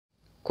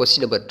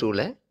Question number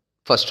 2ல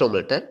first term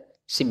letter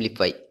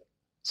simplify.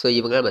 So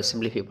இவங்க நம்ம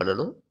simplify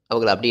பண்ணணும்.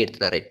 அவங்கள அப்படியே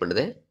எடுத்து நான் ரைட்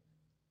பண்ணுதேன்.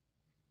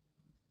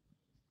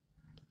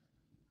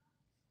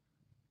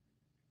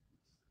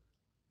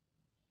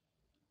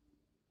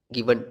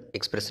 given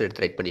expression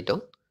எடுத்து ரைட்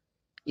பண்ணிட்டோம்.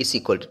 is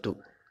equal to 2.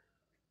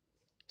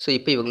 ஸோ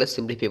இப்போ இவங்கள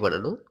simplify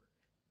பண்ணணும்.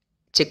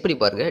 செக் பண்ணி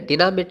பாருங்க.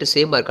 டினாமினேட்டர்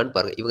சேமாக இருக்கான்னு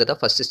பாருங்க. இவங்க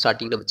தான் ஃபர்ஸ்ட்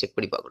ஸ்டார்டிங் நம்ம செக்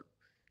பண்ணி பார்க்கணும்.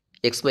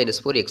 x minus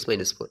 4 x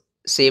minus 4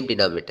 same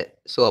denominator.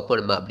 So அப்போ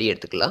நம்ம அப்படியே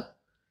எடுத்துக்கலாம்.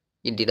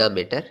 in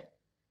denominator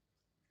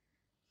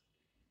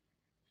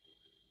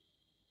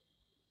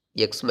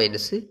x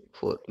minus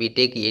 4 we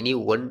take any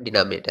one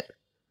denominator.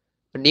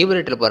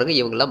 Numerator பாருங்க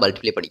இவங்கெல்லாம்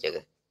மல்டிப்ளை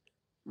பண்ணிக்கோங்க.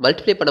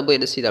 மல்டிப்ளை பண்ணும்போது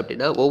என்ன செய்யுது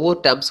அப்படின்னா ஒவ்வொரு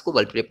டேர்ம்ஸ்க்கும்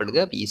மல்டிப்ளை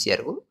பண்ணுங்க, அப்போ ஈஸியாக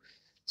இருக்கும்.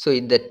 ஸோ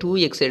இந்த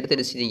 2x எடுத்து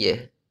என்ன செய்வீங்க,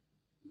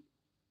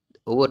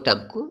 ஒவ்வொரு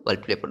டேர்முக்கும்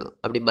மல்டிப்ளை பண்ணணும்.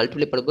 அப்படி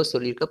மல்டிப்ளை பண்ணும்போது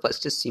சொல்லியிருக்கேன்,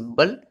 first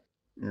simple,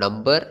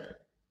 number,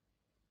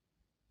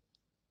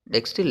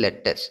 next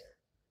letters,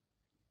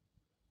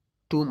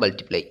 2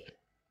 multiply.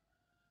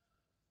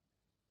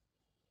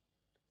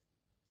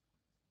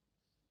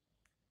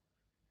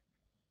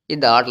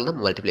 இந்த ஆர்டரில்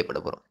நம்ம மல்டிப்ளை பண்ண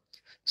போகிறோம்.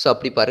 ஸோ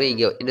அப்படி பாருங்க,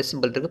 இங்கே என்ன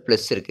சிம்பிள் இருக்குது,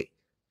 ப்ளஸ் இருக்குது.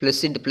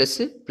 ப்ளஸ் இன்ட்டு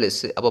ப்ளஸ்ஸு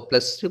ப்ளஸ்ஸு, அப்போ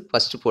ப்ளஸ்ஸு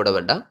ஃபஸ்ட்டு போட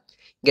வேண்டாம்.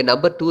 இங்கே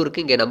நம்பர் 2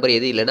 இருக்குது, இங்கே நம்பர்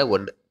எது இல்லைன்னா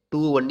 1.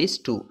 2 1 is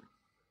 2.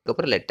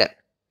 அதுக்கப்புறம் letter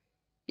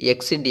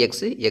X into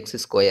x X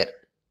square.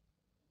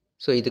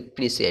 So இது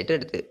ஃபினிஷ் ஆகிட்டு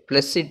எடுத்து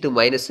ப்ளஸ் இன்ட்டு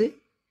மைனஸு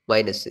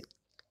மைனஸு.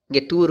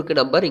 இங்கே 2 இருக்குது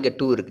நம்பர், இங்கே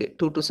 2 இருக்குது.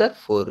 2 2 சார்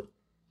 4.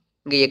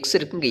 இங்கே எக்ஸ்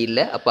இருக்குது, இங்கே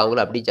இல்லை. அப்போ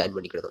அவங்கள அப்படியே ஜாயின்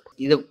பண்ணிக்கிடணும்.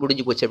 இதை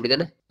முடிஞ்சு போச்சு அப்படி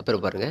தானே.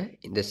 அப்புறம் பாருங்கள்,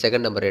 இந்த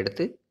செகண்ட் நம்பரை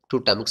எடுத்து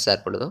 2 டேர்முக்கு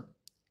ஷேர் பண்ணுதோம்,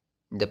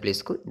 இந்த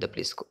பிளேஸ்க்கும் இந்த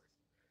பிளேஸ்க்கும்.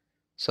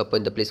 ஸோ அப்போ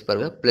இந்த பிளேஸ்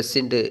பாருங்கள், plus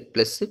into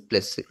plus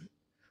plus,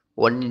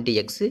 1 into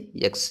x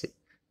x,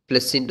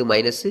 plus into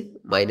minus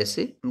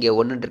minus. இங்கே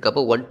 1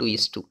 இருக்கப்போ 1 2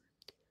 is 2.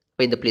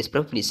 இப்போ இந்த பிளேஸ்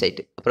அப்புறம் ஃபினிஷ்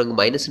ஆகிட்டு. அப்புறம் இங்கே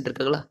மைனஸ்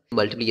இருக்காங்களா,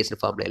 மல்டிப்ளிகேஷன்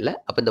ஃபார்மில் இல்லை.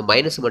 அப்போ இந்த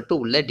மைனஸ்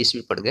மட்டும் உள்ளே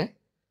டிஸ்ட்ரிபியூட் பண்ணுங்கள்.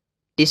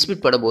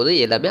 டிஸ்ட்ரிபியூட் பண்ணும்போது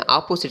எல்லாமே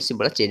ஆப்போசிட்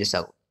சிம்பிளாக சேஞ்சஸ்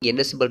ஆகும்.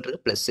 என்ன சிம்பிள்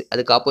இருக்குது, ப்ளஸ்ஸு,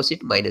 அதுக்கு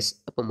ஆப்போசிட் மைனஸ்.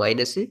 அப்போ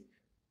மைனஸு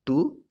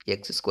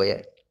 2x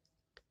ஸ்கொயர்.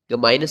 இங்கே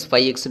மைனஸ்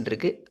 5x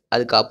இருக்குது,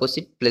 அதுக்கு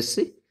ஆப்போசிட்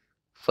ப்ளஸ்ஸு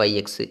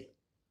 5x.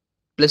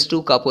 ப்ளஸ்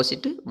 2க்கு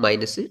ஆப்போசிட்டு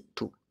மைனஸு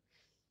 2.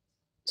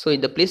 ஸோ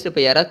இந்த பிளேஸில்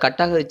இப்போ யாராவது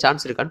கட் ஆகிற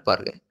சான்ஸ் இருக்கான்னு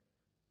பாருங்கள்.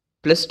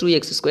 Plus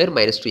 2x square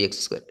minus 2x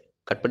square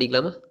cut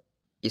பண்ணிக்கலாமா.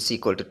 Is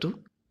equal to 2.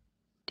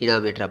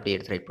 டினாமினேட்டர் அப்படியே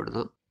எடுத்து ரைட்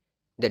பண்ணணும்.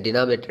 இந்த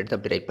டினாமினேட்டர் எடுத்து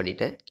அப்படி ரைட்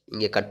பண்ணிவிட்டேன்.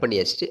 இங்கே கட் பண்ணி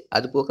வச்சுட்டு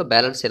அது போக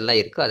பேலன்ஸ் எல்லாம்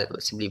இருக்குது, அதை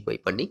நம்ம சிம்பிளிஃபை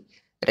பண்ணி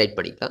ரைட்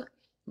பண்ணிக்கலாம்.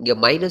 இங்கே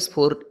மைனஸ்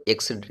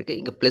 4x இருக்குது,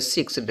 இங்கே ப்ளஸ்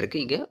x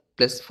இருக்குது, இங்கே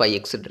ப்ளஸ்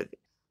 5x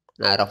இருக்குது.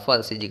 நான் ரஃபாக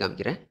அதை செஞ்சு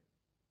காமிக்கிறேன்.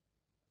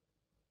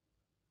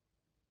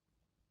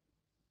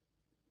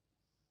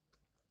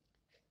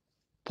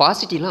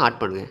 பாசிட்டிவ்லாம் ஆட்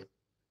பண்ணுங்க.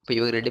 இப்போ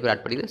இவங்க 2 பேர்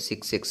ஆட் பண்ணிங்கன்னா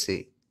 6x,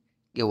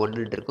 இங்கே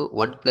 1 இருக்கும்,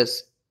 1 +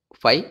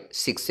 5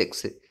 6x,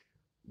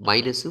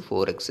 மைனஸு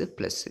 4x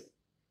ப்ளஸ்ஸு.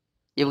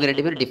 இவங்க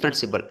 2 பேரும் டிஃப்ரெண்ட்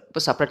சிம்பிள்.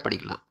 இப்போ செப்பரேட்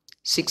பண்ணிக்கலாம்.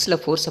 6ல்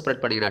 4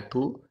 செப்பரேட் பண்ணிங்கன்னா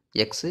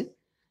 2x,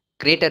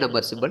 greater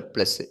number simple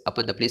plus. அப்போ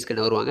இந்த பிளேஸ்க்கு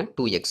என்ன வருவாங்க,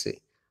 2x.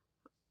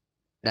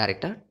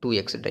 டேரெக்டாக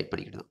 2x டைப்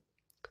பண்ணிக்கணும்.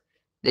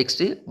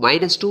 நெக்ஸ்ட்டு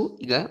 -2,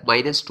 இங்கே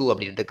 -2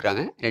 அப்படின்னு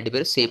இருக்கிறாங்க. 2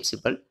 பேரும் சேம்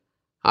சிம்பிள்.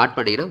 ஆட்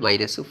பண்ணிங்கன்னா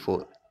 -4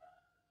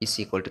 இஸ்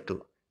ஈக்குவல் டு 2.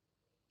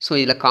 ஸோ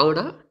இதில்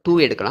காமனாக 2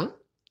 எடுக்கலாம்.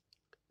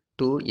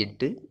 2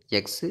 into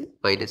x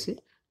minus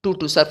 2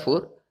 2 sir 4.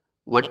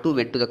 1 2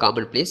 went to the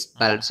common place,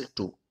 balance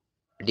 2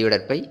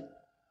 divided by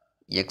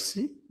x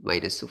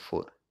minus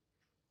 4.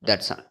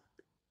 That's all.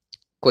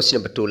 Question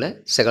number 2ல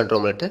second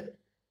Rome letter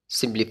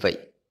simplify.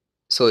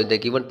 So இந்த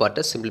given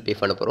பார்ட்டை simplify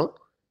பண்ண போகிறோம்.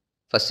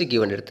 First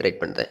given எடுத்து right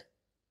பண்ணுறேன்.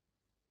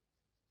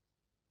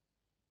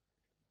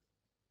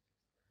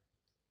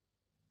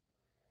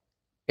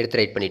 எடுத்து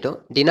ரைட் பண்ணிட்டோம்.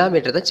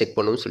 டினாமினேட்டர் தான் செக்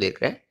பண்ணணும்னு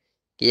சொல்லியிருக்கிறேன்.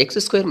 எக்ஸ்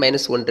ஸ்கொயர்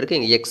மைனஸ் 1 இருக்குது,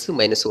 இங்கே எக்ஸ்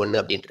மைனஸ் 1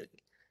 அப்படின்ட்டு இருக்குது.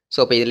 ஸோ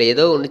அப்போ இதில்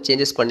ஏதோ ஒன்று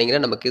சேஞ்சஸ் பண்ணிங்கன்னா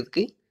நமக்கு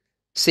இதுக்கு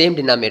சேம்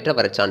டினாமினேட்டர்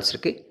வர சான்ஸ்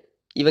இருக்குது.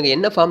 இவங்க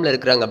என்ன ஃபார்மில்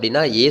இருக்கிறாங்க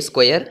அப்படின்னா ஏ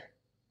ஸ்கொயர்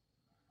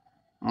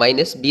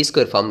மைனஸ் பி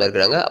ஸ்கொயர் ஃபார்மில்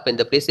இருக்கிறாங்க. அப்போ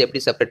இந்த பிளேஸ் எப்படி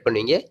செப்பரேட்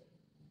பண்ணுவீங்க,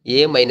 ஏ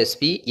மைனஸ்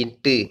பி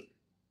இன்ட்டு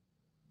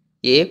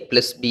ஏ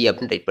ப்ளஸ் பி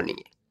அப்படின்னு ரைட்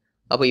பண்ணுவீங்க.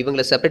 அப்போ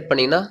இவங்களை செப்பரேட்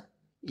பண்ணிங்கன்னா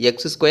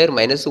எக்ஸ் ஸ்கொயர்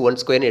மைனஸ்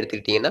 1 ஸ்கொயர்னு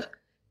எடுத்துக்கிட்டிங்கன்னா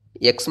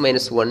X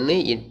minus 1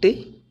 into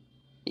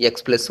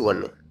X plus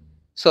 1.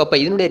 So அப்போ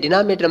இதனுடைய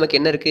டினாமினேட்டர் நமக்கு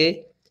என்ன இருக்குது,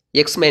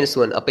 எக்ஸ் மைனஸ்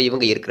 1. அப்போ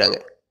இவங்க இருக்கிறாங்க,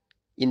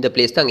 இந்த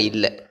பிளேஸ் தான் அங்கே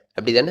இல்லை,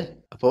 அப்படி தானே.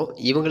 அப்போது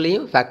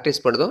இவங்களையும்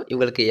ஃபேக்டரைஸ் பண்ணதும்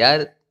இவங்களுக்கு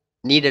யார்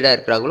நீடடாக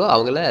இருக்கிறாங்களோ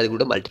அவங்கள அது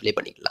கூட மல்டிப்ளை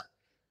பண்ணிக்கலாம்.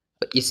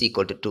 இப்போ is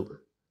equal to 2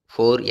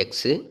 4x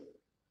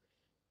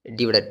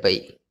divided by.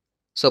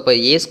 So அப்போ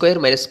ஏ ஸ்கொயர்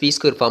மைனஸ் பி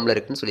ஸ்கொயர் ஃபார்மில்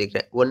இருக்குன்னு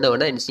சொல்லியிருக்கிறேன். 1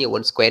 வேணா என்ன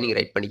 1 ஸ்கொயர் நீங்கள்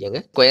ரைட் பண்ணிக்கோங்க.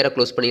 ஸ்கொயரை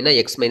க்ளோஸ் பண்ணிங்கன்னா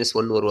எக்ஸ் மைனஸ்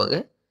 1 வருவாங்க,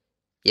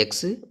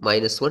 எக்ஸு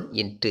மைனஸ் 1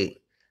 இன்ட்டு,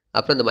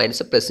 அப்புறம் இந்த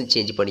மைனஸை ப்ளஸ்ன்னு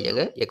சேஞ்ச்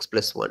பண்ணிக்கோங்க, X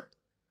plus 1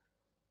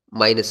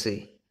 minus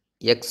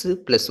x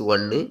plus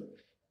 1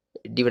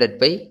 divided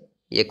by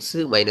x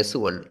minus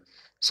 1.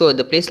 So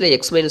இந்த பிளேஸில்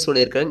எக்ஸ் மைனஸ்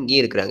 1 இருக்கிறாங்க,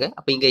 இங்கேயும் இருக்கிறாங்க.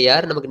 அப்போ இங்கே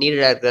யார் நமக்கு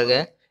நீடடாக இருக்கிறாங்க,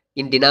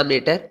 இன்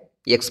டினாமினேட்டர்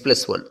எக்ஸ்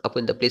ப்ளஸ் 1. அப்போ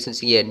இந்த பிளேஸ்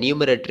இங்கே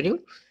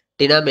நியூமரேட்டரையும்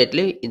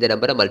டினாமினேட்டர்லையும் இந்த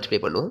நம்பரை மல்டிப்ளை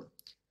பண்ணுவோம்.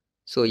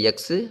 So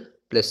x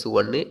plus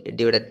 1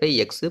 divided by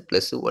x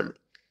plus 1.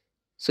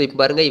 So இப்போ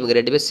பாருங்கள், இவங்க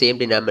 2 பேர் சேம்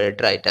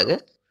டினாமினேட்டர் ஆகிட்டாங்க.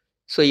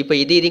 ஸோ இப்போ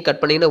இதையும்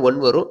கட் பண்ணிங்கன்னா 1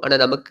 வரும்.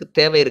 ஆனால் நமக்கு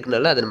தேவை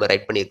இருக்கனால அதை நம்ம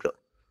ரைட் பண்ணியிருக்கிறோம்.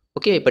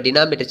 ஓகே, இப்போ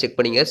டினாமினேட்டர் செக்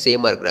பண்ணிங்க,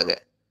 சேமாக இருக்கிறாங்க.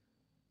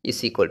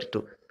 இஸ் ஈக்குவல் டு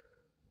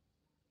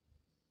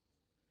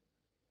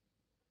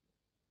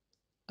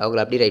அவங்கள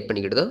அப்படியே ரைட்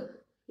பண்ணிக்கிட்டதும்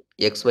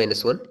எக்ஸ்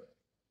மைனஸ் 1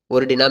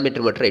 ஒரு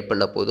டினாமினேட்டர் மட்டும் ரைட்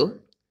பண்ணால் போதும்,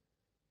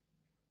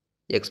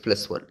 எக்ஸ்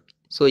ப்ளஸ் 1.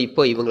 ஸோ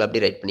இப்போ இவங்களை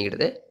அப்படியே ரைட்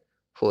பண்ணிக்கிட்டது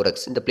 4x.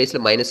 இந்த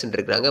பிளேஸில் மைனஸ்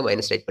இருக்கிறாங்க,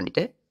 மைனஸ் ரைட்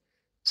பண்ணிட்டேன்.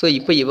 ஸோ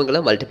இப்போ இவங்கள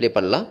மல்டிப்ளை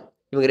பண்ணலாம்.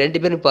 இவங்க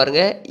ரெண்டு பேரும்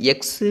பாருங்கள்,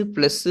 x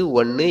plus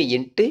 1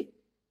 into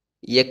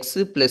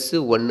x plus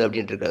 1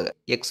 அப்படின்ட்டு இருக்காங்க.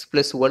 எக்ஸ்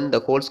ப்ளஸ் 1 இந்த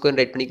ஹோல் ஸ்கொயர்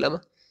ரைட் பண்ணிக்கலாமா?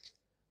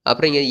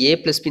 அப்புறம் இங்கே ஏ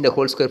ப்ளஸ் பி இந்த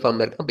ஹோல் ஸ்கொயர்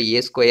ஃபார்மில் இருக்கு. அப்போ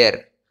ஏ square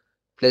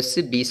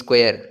plus B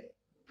square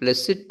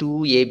plus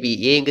 2ab.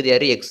 ஏங்கிறது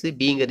யார்? எக்ஸு.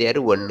 பிங்கிறது யார்?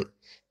 1.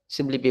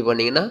 சிம்பிளிஃபை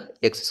பண்ணிங்கன்னா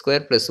X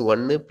square plus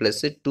 1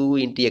 plus 2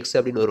 into X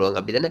அப்படின்னு வருவாங்க.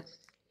 அப்படி தானே?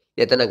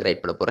 இதை தான் நாங்கள்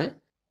ரைட் பண்ண போகிறேன்.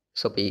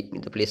 ஸோ அப்போ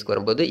இந்த பிளேஸ்க்கு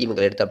வரும்போது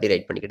இவங்களை எடுத்து அப்படியே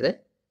ரைட் பண்ணிக்கிட்டேன்.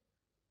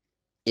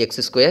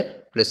 X square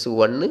plus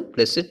 1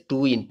 plus 2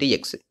 into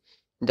x.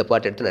 இந்த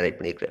பார்ட் எடுத்து நான் ரைட்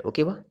பண்ணியிருக்கிறேன்.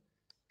 ஓகேவா?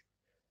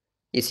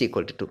 Is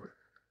equal to 2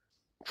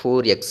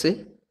 4x.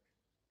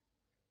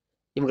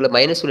 இவங்களை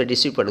மைனஸ் உள்ள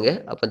டிஸ்ட்ரிபியூட் பண்ணுங்கள்.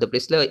 அப்போ அந்த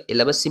பிளேஸில்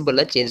எல்லாமே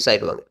சிம்பிளாக சேஞ்சஸ்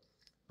ஆகிடுவாங்க.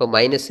 இப்போ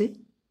minus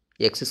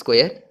X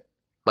square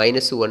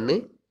minus 1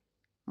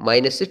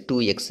 minus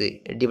 2x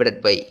divided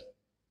by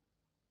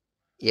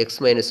X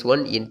minus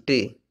 1 into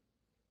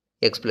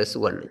X plus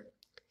 1.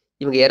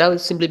 இவங்க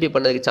யாராவது சிம்பிளிஃபை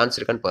பண்ணதுக்கு சான்ஸ்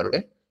இருக்கான்னு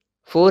பாருங்கள்.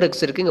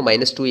 4x இருக்குது, இங்கே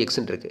மைனஸ்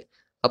 2xன்னு இருக்குது.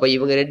 அப்போ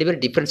இவங்க ரெண்டு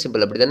பேரும் டிஃப்ரெண்ட்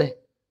சிம்பிள் அப்படி தானே?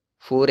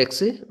 4x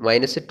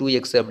மைனஸ்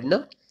 2x அப்படின்னா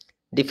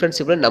டிஃப்ரெண்ட்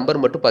சிம்பிள் நம்பர்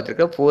மட்டும்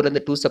பார்த்துருக்கேன்.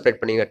 4லேருந்து 2 செப்பரேட்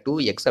பண்ணிங்க,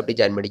 2x அப்படி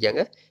ஜாயின்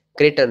பண்ணிக்காங்க.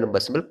 கிரேட்டர்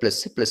நம்பர் சிம்பிள்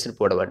ப்ளஸ்ன்னு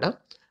போட வேண்டாம்.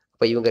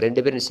 அப்போ இவங்க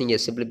ரெண்டு பேரும்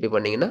நீங்கள் சிம்பிளிஃபை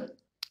பண்ணிங்கன்னா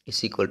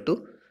இஸ் ஈக்குவல் டு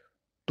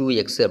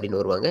 2x அப்படின்னு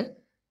வருவாங்க.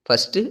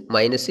 First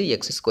minus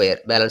X square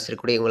balance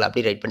இருக்கக்கூடிய இவங்களை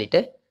அப்படி ரைட்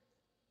பண்ணிவிட்டேன்.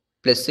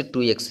 ப்ளஸ்ஸு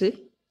 2x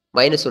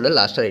மைனஸ் 1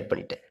 லாஸ்ட்டாக ரைட்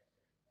பண்ணிட்டேன்.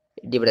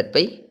 Divided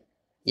by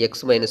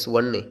X minus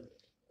 1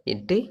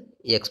 into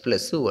X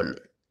plus 1.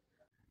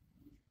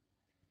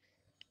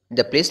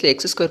 இந்த பிளேஸில்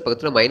எக்ஸ் ஸ்கொயர்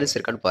பக்கத்தில் மைனஸ்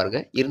இருக்கான்னு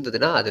பாருங்கள்.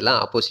 இருந்ததுன்னா அதெல்லாம்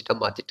ஆப்போசிட்டாக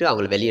மாற்றிட்டு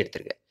அவங்கள வெளியே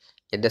எடுத்துருங்க.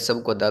 எந்த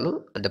சம்க்கு வந்தாலும்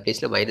அந்த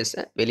பிளேஸில்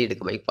மைனஸை வெளியே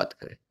எடுக்க மாதிரி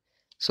பார்த்துக்கங்க.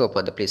 ஸோ அப்போ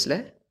அந்த பிளேஸில்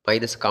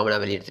மைனஸ் காமனாக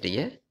வெளியே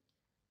எடுத்துட்டீங்க.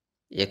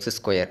 எக்ஸ்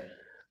ஸ்கொயர்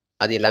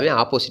அது எல்லாமே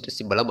ஆப்போசிட்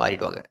சிம்பிளாக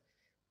மாறிடுவாங்க.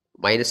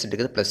 மைனஸ்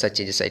இருக்குது ப்ளஸ்ஸாக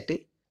சேஞ்சஸ் ஆகிட்டு,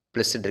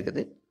 ப்ளஸ்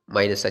இருக்குது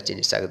மைனஸாக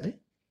சேஞ்சஸ் ஆகுது.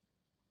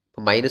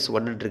 இப்போ மைனஸ்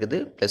 1 இருக்குது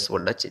ப்ளஸ்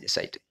 1ஆக சேஞ்சஸ்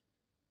ஆகிட்டு.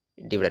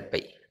 Divide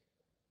by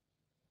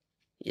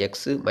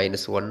x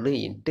minus 1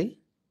 into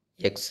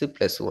x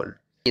plus 1.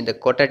 இந்த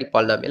கோட்டாடி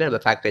பாலினாமியலை நம்ம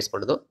factorise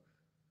பண்ணுதோம்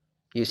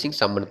using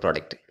some and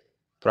product.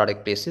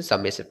 Product place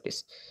summation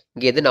place.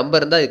 இங்கே எது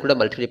நம்பர் இருந்தால் இது கூட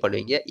மல்டிப்ளை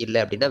பண்ணுவீங்க, இல்லை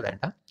அப்படின்னா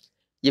வேண்டாம்.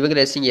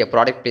 இவங்க இங்கே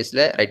ப்ராடக்ட்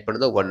பிளேஸில் ரைட்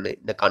பண்ணதும் 1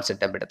 இந்த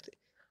கான்ஸ்டன்ட் டேம் எடுத்து.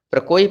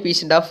 அப்புறம்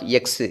கோஎஃபிஷியன்ட் ஆஃப்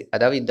எக்ஸு,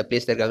 அதாவது இந்த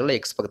பிளேஸில் இருக்காங்களா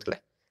எக்ஸ் பக்கத்தில்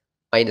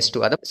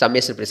 -2, அதான்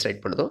சம்மேஷன் பிளேஸ்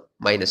ரைட் பண்ணதும்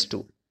 -2.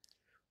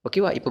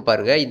 ஓகேவா? இப்போ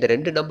பாருங்கள், இந்த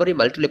ரெண்டு நம்பரையும்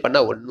மல்டிப்ளை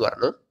பண்ணால் 1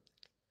 வரணும்.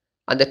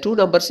 அந்த 2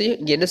 நம்பர்ஸையும்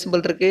இங்கே என்ன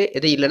சிம்பிள் இருக்குது?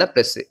 எது இல்லைன்னா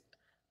ப்ளஸ்ஸு.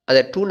 அந்த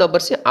 2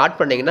 நம்பர்ஸையும் ஆட்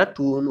பண்ணிங்கன்னா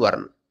 2ன்னு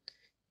வரணும்.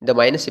 இந்த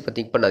மைனஸ் இப்போ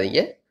திங்க்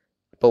பண்ணாதீங்க.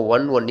 இப்போ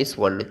 1 இஸ்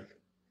 1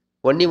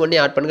 1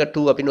 ஆட் பண்ணுங்க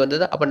 2 அப்படின்னு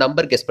வந்தது. அப்போ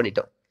நம்பர் கெஸ்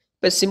பண்ணிட்டோம்.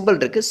 இப்போ சிம்பிள்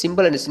இருக்குது,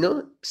 சிம்பிள் என்ன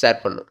ஷேர்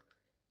பண்ணணும்.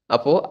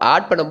 அப்போது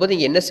ஆட் பண்ணும்போது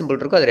இங்கே என்ன சிம்பிள்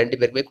இருக்கோ அது ரெண்டு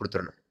பேருக்குமே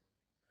கொடுத்துடணும்.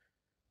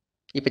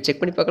 இப்போ செக்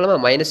பண்ணி பார்க்கலாமா?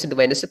 Minus into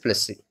minus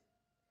plus,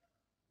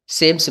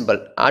 same simple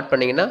add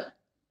பண்ணிங்கன்னா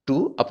 2,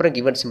 அப்புறம்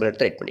கிவன் சிம்பிள்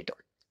எடுத்து ரைட் பண்ணிட்டோம்.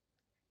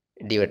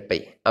 டிவைட் பை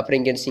அப்புறம்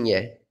இங்கே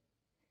இருந்துச்சிங்க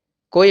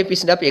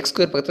கோஎஃபிஷியன்ட் ஆஃப் எக்ஸ்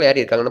ஸ்கொயர் பக்கத்தில் யார்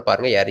இருக்காங்கன்னு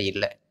பாருங்கள், யாரும்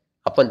இல்லை.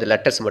 அப்போ அந்த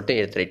லெட்டர்ஸ் மட்டும்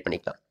எடுத்து ரைட்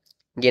பண்ணிக்கலாம்.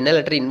 இங்கே என்ன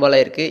லெட்டர் இன்வால்வ்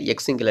ஆகிருக்கு?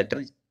 எக்ஸுங்க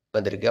லெட்டர்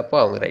வந்திருக்கு. அப்போ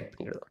அவங்க ரைட்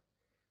பண்ணிக்கிடுவோம்.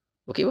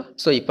 ஓகேவா?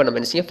 ஸோ இப்போ நம்ம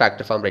என்ன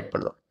ஃபேக்டர் ஃபார்ம் ரைட்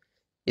பண்ணலாம்.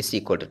 இஸ்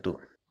ஈக்குவல் டு 2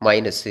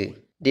 மைனஸு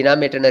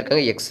டினாமினேட்டர்னு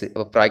இருக்காங்க எக்ஸு,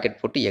 அப்போ ப்ராக்கெட்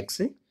போட்டு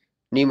எக்ஸு,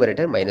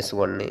 நியூமரேட்டர்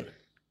 -1.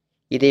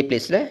 இதே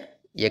பிளேஸில்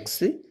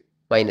எக்ஸு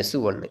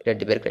 -1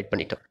 ரெண்டு பேருக்கு ரைட்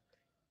பண்ணிட்டோம்.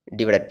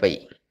 டிவைட் பை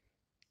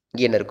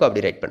இங்கே என்ன இருக்கோ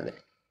அப்படி ரைட் பண்ணுது.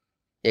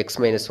 X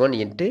 -1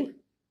 into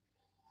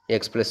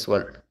X plus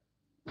 1.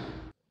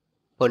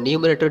 இப்போ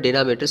நியூமரேட்டர்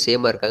டினாமினேட்டர்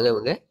சேமாக இருக்காங்க,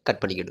 இவங்க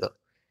கட் பண்ணிக்கிட்டோம்.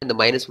 இந்த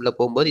மைனஸ் உள்ளே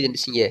போகும்போது இது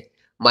நினச்சிங்க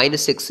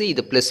மைனஸ் எக்ஸு,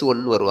 இது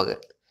 +1 வருவாங்க.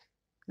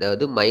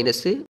 அதாவது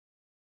மைனஸு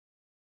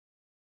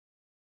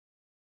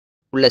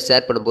உள்ளே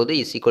ஷேர் பண்ணும்போது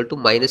இஸ் ஈக்குவல் டு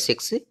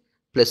 -x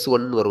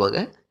 +1 வருவாங்க.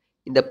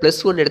 இந்த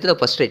 +1 எடுத்து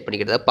நான் ஃபஸ்ட் ரைட்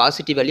பண்ணிக்கிறது,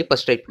 பாசிட்டிவ் வேல்யூ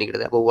ஃபஸ்ட் ரைட்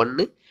பண்ணிக்கிறது. அப்போ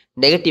 1,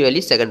 நெகட்டிவ்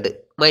வேல்யூ செகண்டு,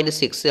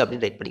 -x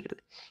அப்படின்னு ரைட்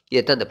பண்ணிக்கிறது.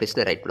 இதை தான் அந்த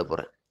பிளேஸில் ரைட் பண்ண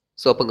போகிறேன்.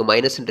 ஸோ அப்போ இங்கே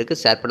மைனஸ்ன்னு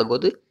இருக்குது, ஷேர்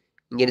பண்ணும்போது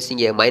இங்கே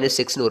இங்கே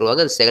 -xன்னு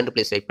வருவாங்க, அது செகண்ட்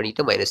பிளேஸ் ரைட்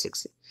பண்ணிக்கிட்டேன் -x.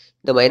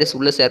 இந்த மைனஸ்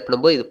உள்ளே ஷேர்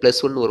பண்ணும்போது இது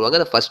 +1 வருவாங்க,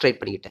 அதை ஃபஸ்ட் ரைட்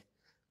பண்ணிக்கிட்டேன்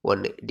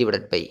 1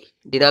 டிவைடட் பை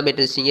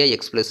டினாமினேட்டர்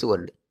எக்ஸ்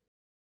 +1